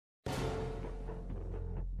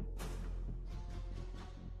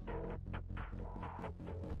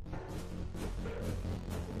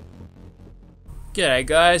G'day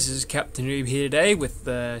guys, this is Captain Noob here today with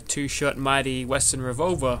the two-shot mighty Western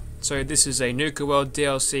Revolver. So this is a Nuka World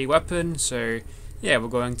DLC weapon, so yeah, we're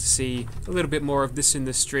going to see a little bit more of this in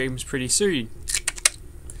the streams pretty soon.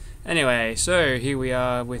 Anyway, so here we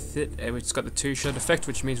are with it. It's got the two-shot effect,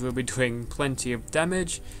 which means we'll be doing plenty of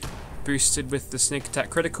damage. Boosted with the sneak attack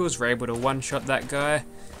criticals, we're able to one-shot that guy.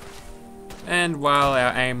 And while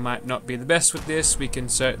our aim might not be the best with this, we can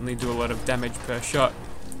certainly do a lot of damage per shot.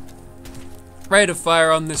 Rate of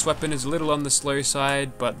fire on this weapon is a little on the slow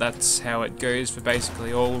side, but that's how it goes for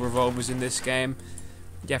basically all revolvers in this game.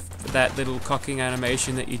 That little cocking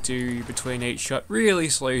animation that you do between each shot really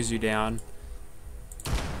slows you down.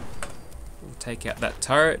 We'll take out that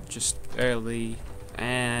turret just early,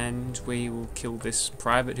 and we will kill this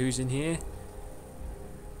private who's in here.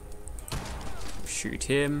 Shoot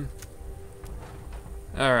him.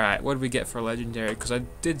 Alright, what did we get for a legendary? Because I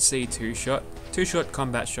did see two-shot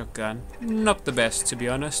combat shotgun. Not the best, to be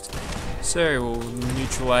honest. So we'll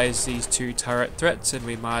neutralize these two turret threats, and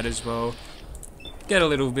we might as well get a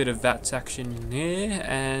little bit of VATS action here,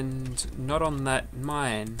 and not on that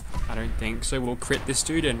mine, I don't think. So we'll crit this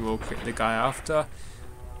dude, and we'll crit the guy after.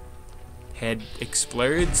 Head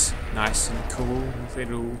explodes. Nice and cool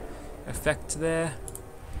little effect there.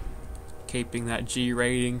 Keeping that G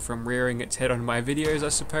rating from rearing its head on my videos, I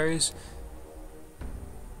suppose.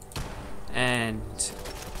 And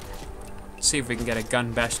see if we can get a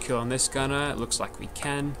gun bash kill on this gunner. It looks like we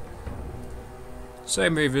can. So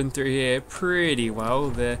moving through here pretty well.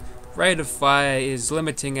 The rate of fire is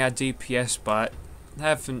limiting our DPS, but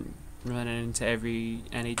haven't run into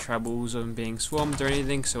any troubles on being swarmed or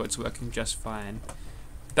anything, so it's working just fine.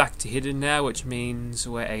 Back to hidden now, which means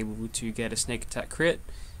we're able to get a sneak attack crit.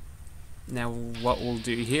 Now what we'll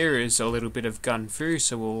do here is a little bit of gun fu,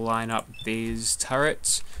 so we'll line up these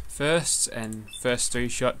turrets first, and first 3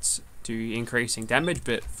 shots do increasing damage,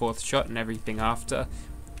 but 4th shot and everything after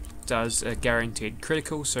does a guaranteed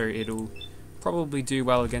critical, so it'll probably do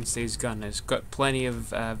well against these gunners. Got plenty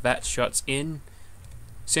of VAT shots in,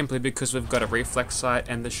 simply because we've got a reflex sight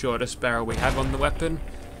and the shortest barrel we have on the weapon,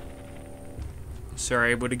 so we're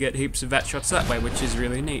able to get heaps of VAT shots that way, which is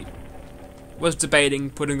really neat. Was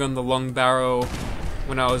debating putting on the long barrel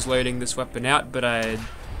when I was loading this weapon out, but I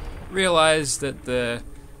realized that the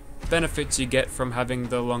benefits you get from having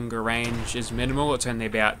the longer range is minimal. It's only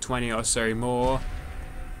about 20 or so more,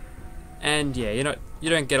 and yeah, you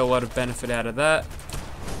don't get a lot of benefit out of that.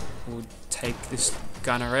 We'll take this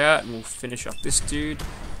gunner out and we'll finish off this dude.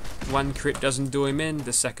 One crit doesn't do him in,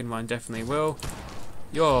 the second one definitely will.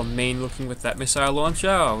 You're mean looking with that missile launcher.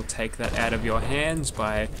 I'll take that out of your hands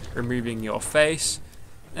by removing your face,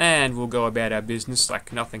 and we'll go about our business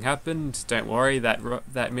like nothing happened. Don't worry,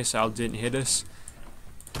 that missile didn't hit us.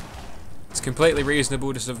 It's completely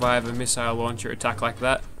reasonable to survive a missile launcher attack like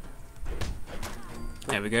that.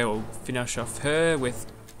 There we go, we'll finish off her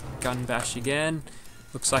with gun bash again.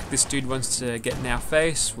 Looks like this dude wants to get in our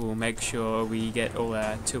face. We'll make sure we get all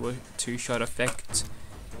our two-shot effect.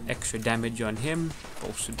 Extra damage on him,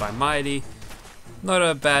 bolstered by Mighty. Not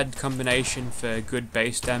a bad combination for good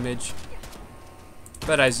base damage.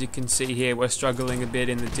 But as you can see here, we're struggling a bit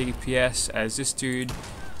in the DPS, as this dude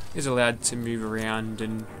is allowed to move around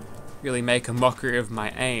and really make a mockery of my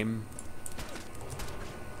aim.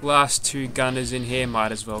 Last 2 gunners in here,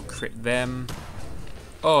 might as well crit them.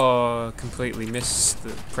 Oh, completely missed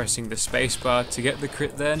pressing the spacebar to get the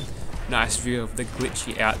crit then. Nice view of the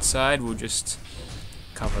glitchy outside. We'll just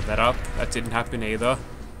cover that up. That didn't happen either.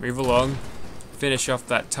 Move along. Finish off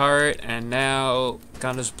that turret, and now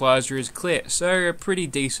Gunner's Plaza is clear. So a pretty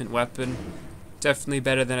decent weapon. Definitely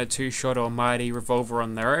better than a 2-shot or mighty revolver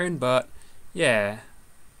on their own, but yeah.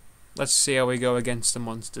 Let's see how we go against the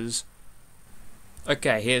monsters.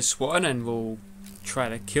 Okay, here's Swan, and we'll try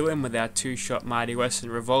to kill him with our 2-shot mighty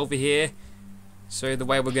Western Revolver here. So the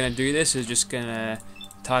way we're going to do this is just going to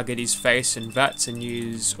target his face and VATS and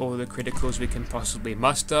use all the criticals we can possibly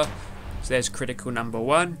muster. So there's critical number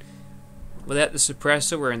 1. Without the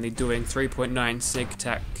suppressor, we're only doing 3.9 sneak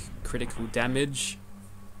attack critical damage,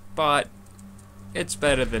 but it's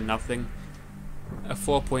better than nothing. A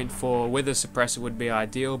 4.4 with a suppressor would be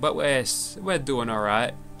ideal, but we're doing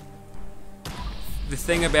alright. The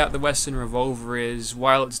thing about the Western Revolver is,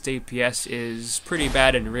 while its DPS is pretty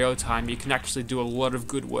bad in real time, you can actually do a lot of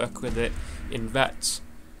good work with it in VATS.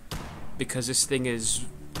 Because this thing is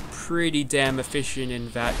pretty damn efficient in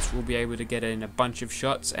VATS, we'll be able to get in a bunch of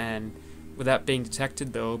shots, and without being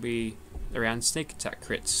detected, there will be around sneak attack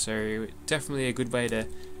crits. So definitely a good way to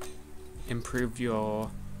improve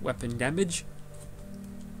your weapon damage.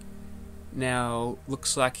 Now,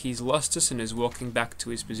 looks like he's lost us and is walking back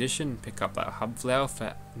to his position, pick up that hub flower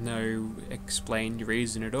for no explained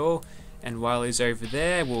reason at all. And while he's over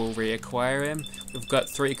there, we'll reacquire him. We've got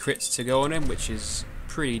 3 crits to go on him, which is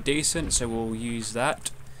pretty decent, so we'll use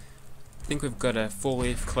that. I think we've got a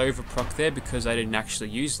 4-leaf clover proc there because I didn't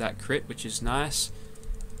actually use that crit, which is nice.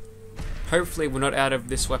 Hopefully we're not out of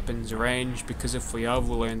this weapon's range, because if we are,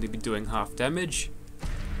 we'll only be doing half damage.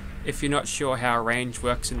 If you're not sure how range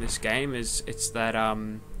works in this game, it's that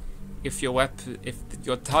if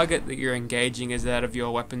your target that you're engaging is out of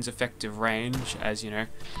your weapon's effective range, as you know,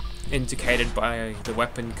 indicated by the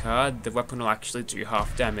weapon card, the weapon will actually do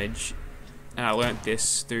half damage. And I learnt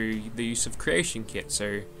this through the use of creation kit,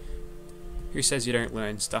 so who says you don't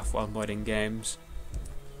learn stuff while modding games?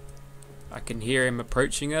 I can hear him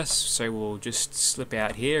approaching us, so we'll just slip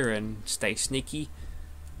out here and stay sneaky.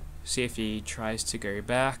 See if he tries to go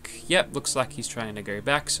back. Yep, looks like he's trying to go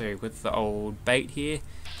back, so with the old bait here.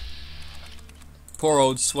 Poor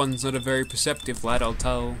old Swan's not a very perceptive lad, I'll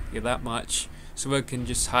tell you that much. So we can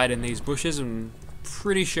just hide in these bushes, and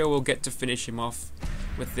pretty sure we'll get to finish him off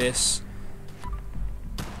with this.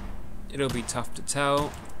 It'll be tough to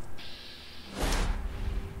tell.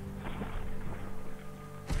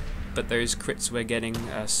 But those crits we're getting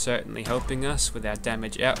are certainly helping us with our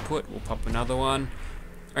damage output. We'll pop another one.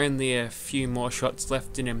 Only a few more shots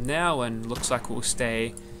left in him now, and looks like we'll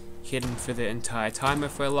stay hidden for the entire time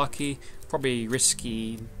if we're lucky. Probably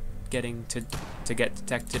risky getting to get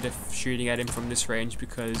detected if shooting at him from this range,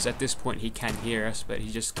 because at this point he can hear us but he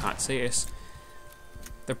just can't see us.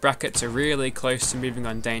 The brackets are really close to moving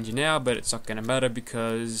on danger now, but it's not going to matter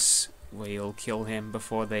because we'll kill him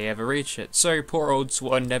before they ever reach it. So poor old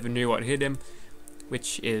Swan never knew what hit him,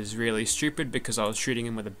 which is really stupid because I was shooting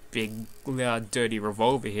him with a big, loud, dirty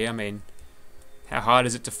revolver here. I mean, how hard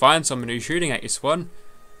is it to find someone who's shooting at you, Swan?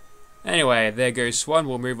 Anyway, there goes Swan.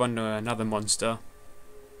 We'll move on to another monster.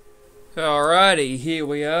 Alrighty, here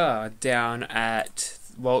we are, down at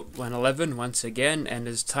Vault 111 once again, and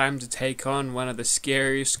it's time to take on one of the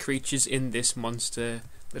scariest creatures in this monster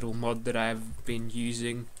little mod that I've been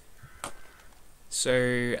using.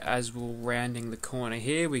 So as we're rounding the corner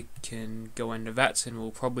here, we can go into VATS and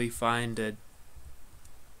we'll probably find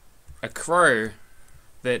a crow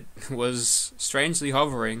that was strangely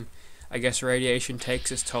hovering. I guess radiation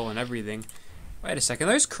takes its toll on everything. Wait a second,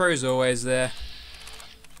 those crows are always there.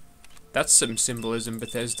 That's some symbolism,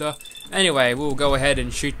 Bethesda. Anyway, we'll go ahead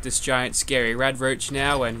and shoot this giant scary radroach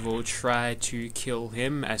now, and we'll try to kill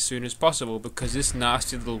him as soon as possible because this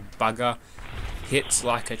nasty little bugger hits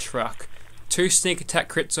like a truck. 2 sneak attack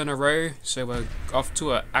crits on a row, so we're off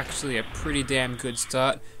to actually a pretty damn good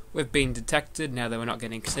start. We've been detected now that we're not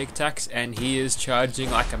getting sneak attacks, and he is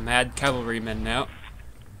charging like a mad cavalryman now.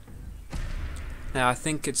 Now I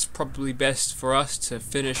think it's probably best for us to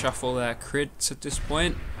finish off all our crits at this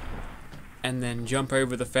point, and then jump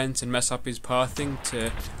over the fence and mess up his pathing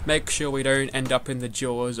to make sure we don't end up in the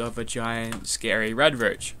jaws of a giant scary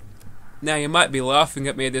radroach. Now you might be laughing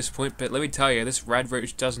at me at this point, but let me tell you, this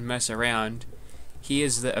radroach doesn't mess around. He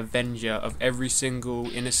is the avenger of every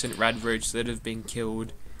single innocent radroach that have been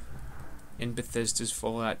killed in Bethesda's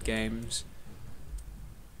Fallout games.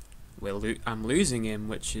 Well, I'm losing him,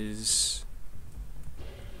 which is...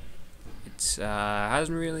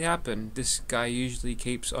 hasn't really happened. This guy usually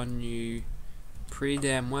keeps on you pretty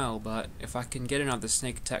damn well, but if I can get another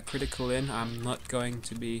sneak attack critical in, I'm not going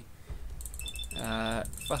to be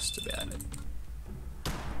fussed about it.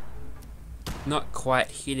 Not quite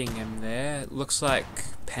hitting him there. It looks like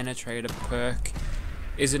Penetrator perk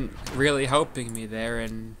isn't really helping me there,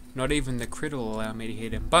 and not even the crit will allow me to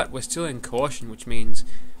hit him. But we're still in caution, which means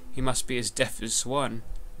he must be as deaf as Swan.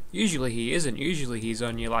 Usually he isn't. Usually he's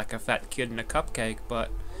on you like a fat kid in a cupcake,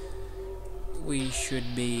 but we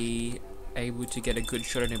should be able to get a good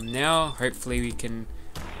shot at him now. Hopefully we can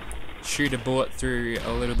shoot a bullet through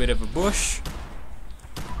a little bit of a bush.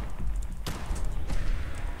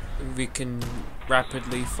 We can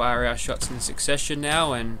rapidly fire our shots in succession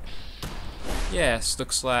now, and yes,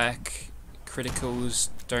 looks like criticals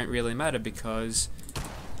don't really matter because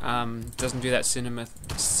doesn't do that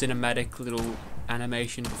cinematic little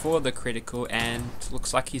animation before the critical, and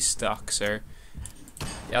looks like he's stuck. So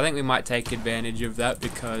yeah, I think we might take advantage of that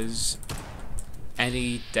because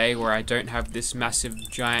any day where I don't have this massive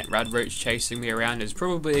giant radroach chasing me around is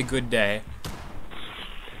probably a good day.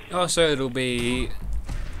 Also, it'll be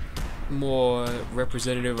more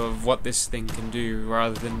representative of what this thing can do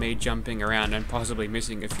rather than me jumping around and possibly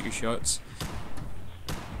missing a few shots.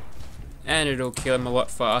 And it'll kill him a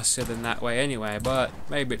lot faster than that way anyway, but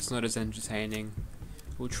maybe it's not as entertaining.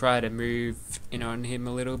 We'll try to move in on him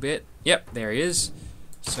a little bit. Yep, there he is.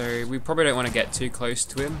 So we probably don't want to get too close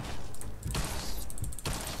to him.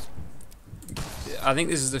 I think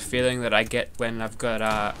this is the feeling that I get when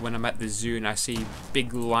when I'm at the zoo and I see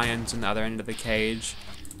big lions on the other end of the cage.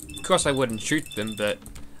 Of course I wouldn't shoot them, but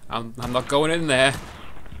I'm not going in there.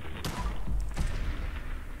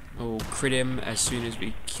 We'll crit him as soon as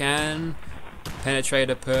we can.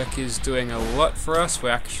 Penetrator perk is doing a lot for us. We're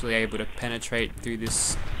actually able to penetrate through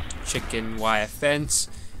this chicken wire fence.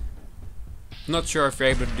 Not sure if you're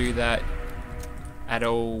able to do that at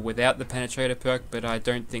all without the penetrator perk, but I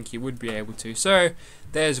don't think you would be able to. So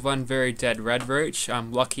there's one very dead red roach.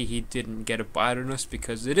 I'm lucky he didn't get a bite on us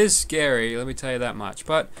because it is scary, let me tell you that much.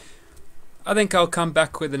 But I think I'll come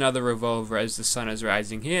back with another revolver as the sun is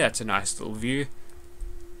rising here. That's a nice little view.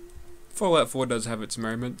 Fallout 4 does have its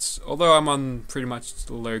moments, although I'm on pretty much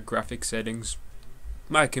low graphic settings.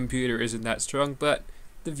 My computer isn't that strong, but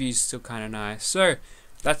the view's still kind of nice. So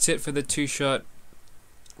that's it for the 2-shot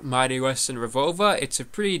Mighty Western Revolver. It's a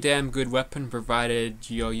pretty damn good weapon provided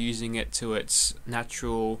you're using it to its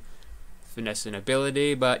natural finesse and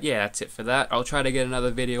ability. But yeah, that's it for that. I'll try to get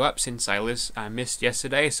another video up since I missed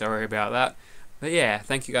yesterday, sorry about that. But yeah,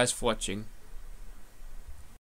 thank you guys for watching.